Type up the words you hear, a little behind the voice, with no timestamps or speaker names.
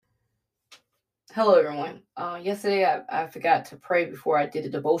Hello, everyone. Yesterday, I forgot to pray before I did a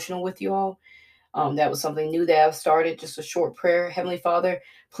devotional with you all. That was something new that I've started, just a short prayer. Heavenly Father,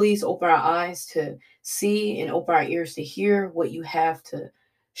 please open our eyes to see and open our ears to hear what you have to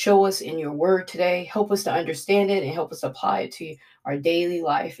show us in your word today. Help us to understand it and help us apply it to our daily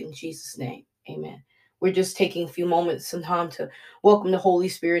life in Jesus' name. Amen. We're just taking a few moments, some time to welcome the Holy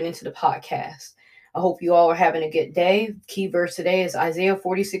Spirit into the podcast. I hope you all are having a good day. Key verse today is Isaiah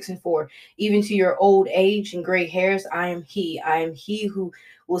 46:4. Even to your old age and gray hairs, I am He. I am He who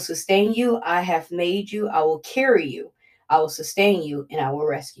will sustain you. I have made you. I will carry you. I will sustain you and I will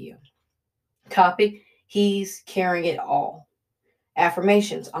rescue you. Topic: He's carrying it all.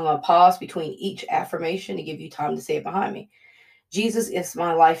 Affirmations. I'm going to pause between each affirmation to give you time to say it behind me. Jesus is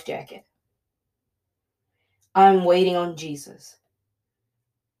my life jacket. I'm waiting on Jesus.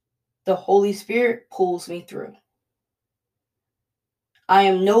 The Holy Spirit pulls me through. I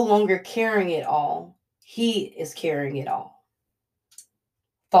am no longer carrying it all. He is carrying it all.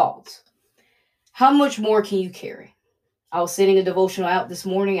 Thoughts. How much more can you carry? I was sitting a devotional out this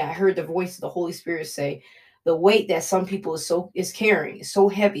morning. I heard the voice of the Holy Spirit say, the weight that some people is carrying is so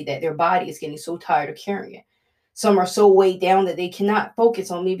heavy that their body is getting so tired of carrying it. Some are so weighed down that they cannot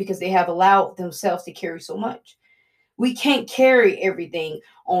focus on me because they have allowed themselves to carry so much. We can't carry everything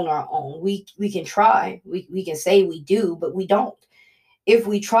on our own. We can try. We can say we do, but we don't. If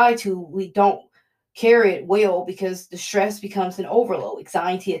we try to, we don't carry it well because the stress becomes an overload.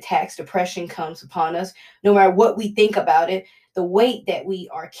 Anxiety attacks, depression comes upon us. No matter what we think about it, the weight that we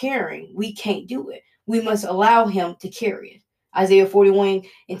are carrying, we can't do it. We must allow him to carry it. Isaiah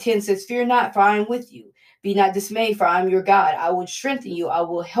 41:10 says, Fear not, for I am with you. Be not dismayed, for I am your God. I will strengthen you. I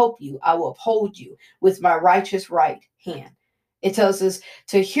will help you. I will uphold you with my righteous right hand. It tells us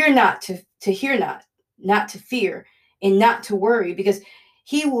to hear not to fear, and not to worry, because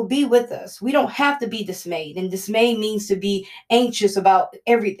he will be with us. We don't have to be dismayed. And dismay means to be anxious about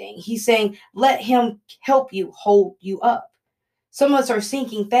everything. He's saying, let him help you, hold you up. Some of us are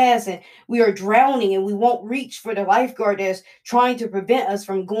sinking fast and we are drowning and we won't reach for the lifeguard that's trying to prevent us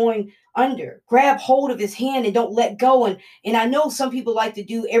from going under. Grab hold of his hand and don't let go. And I know some people like to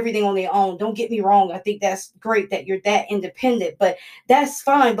do everything on their own. Don't get me wrong. I think that's great that you're that independent, but that's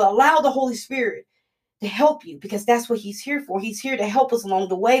fine. But allow the Holy Spirit to help you, because that's what he's here for. He's here to help us along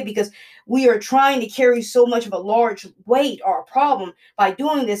the way, because we are trying to carry so much of a large weight or a problem. By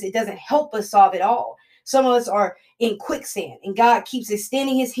doing this, it doesn't help us solve it all. Some of us are in quicksand and God keeps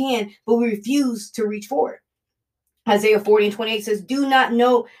extending his hand, but we refuse to reach for it. Isaiah 40:28 says, do you not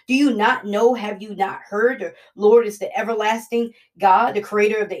know, have you not heard? The Lord is the everlasting God, the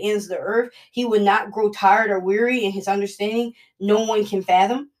creator of the ends of the earth. He will not grow tired or weary, in his understanding no one can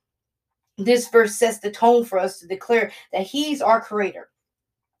fathom. This verse sets the tone for us to declare that he's our creator.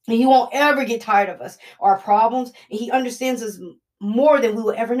 And he won't ever get tired of us, our problems, and he understands us more than we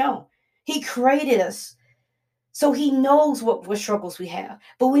will ever know. He created us, so he knows what struggles we have.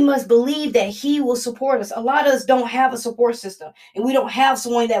 But we must believe that he will support us. A lot of us don't have a support system, and we don't have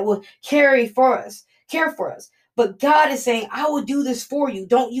someone that will care for us. But God is saying, I will do this for you.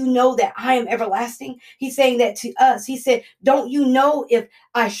 Don't you know that I am everlasting? He's saying that to us. He said, don't you know if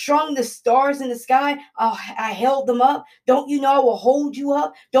I strung the stars in the sky, I held them up? Don't you know I will hold you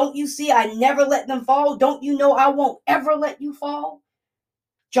up? Don't you see I never let them fall? Don't you know I won't ever let you fall?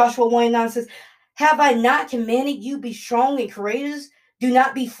 Joshua 1:9 says, have I not commanded you, be strong and courageous? Do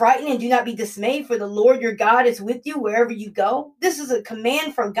not be frightened and do not be dismayed, for the Lord your God is with you wherever you go. This is a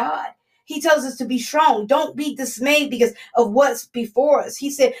command from God. He tells us to be strong. Don't be dismayed because of what's before us. He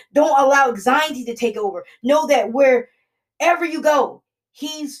said, don't allow anxiety to take over. Know that wherever you go,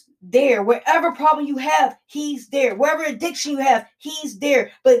 he's there. Wherever problem you have, he's there. Wherever addiction you have, he's there.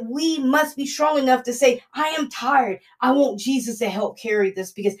 But we must be strong enough to say, I am tired. I want Jesus to help carry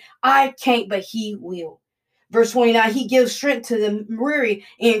this, because I can't, but he will. Verse 29, he gives strength to the weary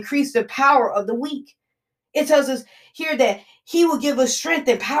and increase the power of the weak. It tells us here that he will give us strength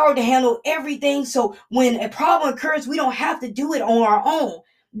and power to handle everything. So when a problem occurs, we don't have to do it on our own.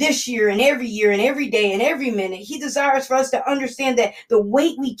 This year and every day and every minute, he desires for us to understand that the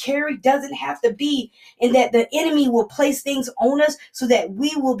weight we carry doesn't have to be, and that the enemy will place things on us so that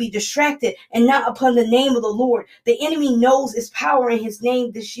we will be distracted and not upon the name of the Lord. The enemy knows his power in his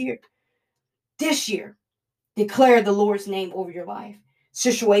name this year. This year, declare the Lord's name over your life,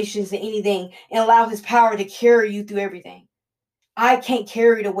 situations, and anything, and allow his power to carry you through everything. I can't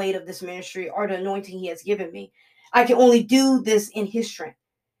carry the weight of this ministry or the anointing he has given me. I can only do this in his strength.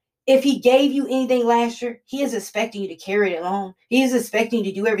 If he gave you anything last year, he is expecting you to carry it alone. He is expecting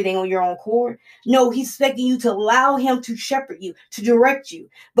you to do everything on your own accord. No, he's expecting you to allow him to shepherd you, to direct you.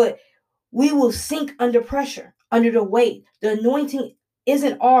 But We will sink under pressure, under the weight. The anointing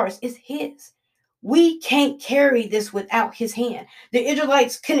isn't ours, it's his. We can't carry this without his hand. The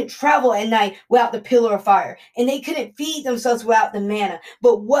Israelites couldn't travel at night without the pillar of fire, and they couldn't feed themselves without the manna.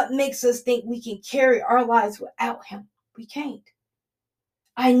 But what makes us think we can carry our lives without him? We can't.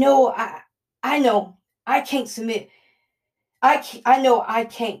 I know I can't submit. I know I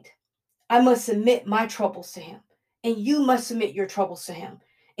can't. I must submit my troubles to him, and you must submit your troubles to him,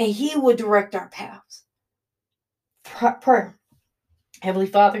 and he will direct our paths. Prayer. Heavenly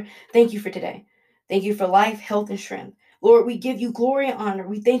Father, thank you for today. Thank you for life, health, and strength. Lord, we give you glory and honor.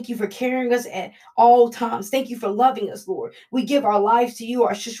 We thank you for carrying us at all times. Thank you for loving us, Lord. We give our lives to you,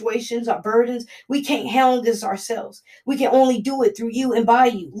 our situations, our burdens. We can't handle this ourselves. We can only do it through you and by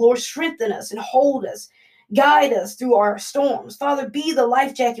you. Lord, strengthen us and hold us. Guide us through our storms. Father, be the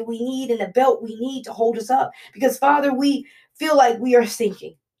life jacket we need and the belt we need to hold us up. Because, Father, we feel like we are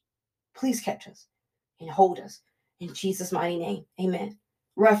sinking. Please catch us and hold us. In Jesus' mighty name, amen.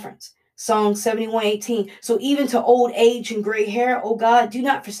 Reference, Psalm 71:18. So even to old age and gray hair, O God, do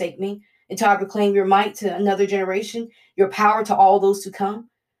not forsake me until I proclaim your might to another generation, your power to all those to come.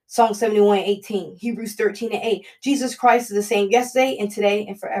 Psalm 71:18. Hebrews 13:8. Jesus Christ is the same yesterday and today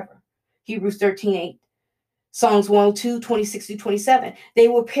and forever. Hebrews 13:8. Psalms 102:26-27. They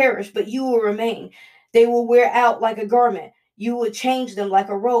will perish, but you will remain. They will wear out like a garment. You will change them like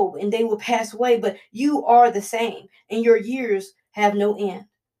a robe, and they will pass away, but you are the same, and your years have no end.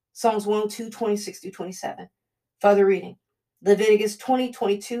 Psalms 102:26-27. Further reading. Leviticus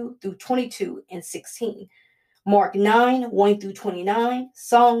 20:22-22 and 16. Mark 9:1-29.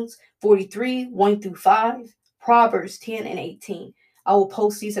 Psalms 43, 1-5. Proverbs 10 and 18. I will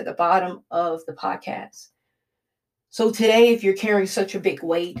post these at the bottom of the podcast. So today, if you're carrying such a big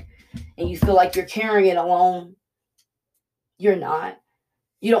weight and you feel like you're carrying it alone, you're not.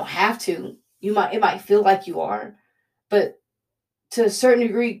 You don't have to. It might feel like you are, but to a certain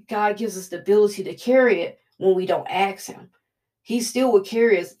degree, God gives us the ability to carry it when we don't ask him. He still will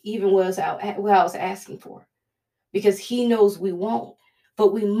carry us even without us asking for it, because he knows we won't.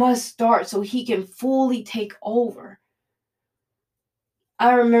 But we must start so he can fully take over.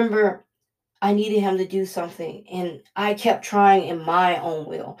 I remember I needed him to do something, and I kept trying in my own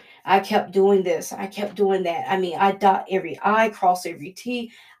will. I kept doing this. I kept doing that. I mean, I dot every I, cross every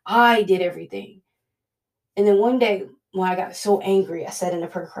T. I did everything. And then one day when I got so angry, I sat in the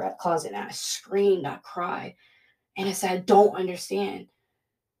prayer closet and I screamed, I cried. And I said, I don't understand.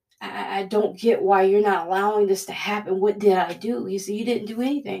 I don't get why you're not allowing this to happen. What did I do? He said, you didn't do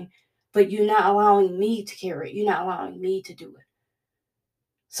anything, but you're not allowing me to carry it. You're not allowing me to do it.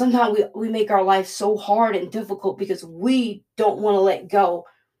 Sometimes we make our life so hard and difficult because we don't want to let go,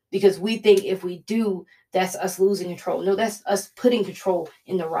 because we think if we do, that's us losing control. No, that's us putting control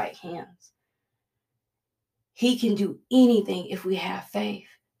in the right hands. He can do anything if we have faith.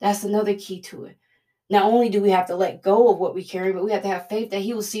 That's another key to it. Not only do we have to let go of what we carry, but we have to have faith that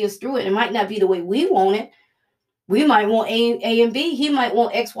he will see us through it. It might not be the way we want it. We might want A and B. He might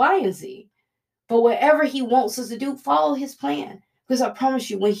want X, Y, and Z. But whatever he wants us to do, follow his plan. Because I promise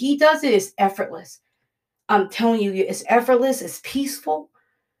you, when he does it, it's effortless. I'm telling you, it's effortless. It's peaceful.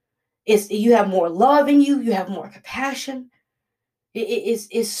 You have more love in you. You have more compassion.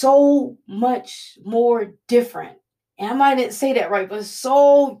 It's so much more different. And I might not say that right, but it's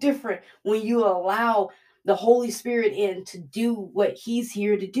so different when you allow the Holy Spirit in to do what he's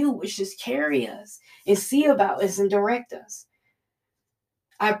here to do, which is carry us and see about us and direct us.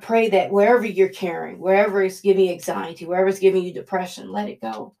 I pray that wherever you're carrying, wherever it's giving you anxiety, wherever it's giving you depression, let it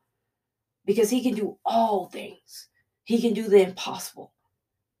go. Because he can do all things. He can do the impossible.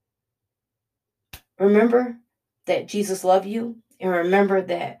 Remember that Jesus loved you, and remember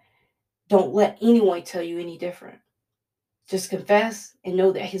that don't let anyone tell you any different. Just confess and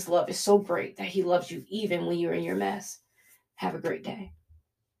know that his love is so great that he loves you even when you're in your mess. Have a great day.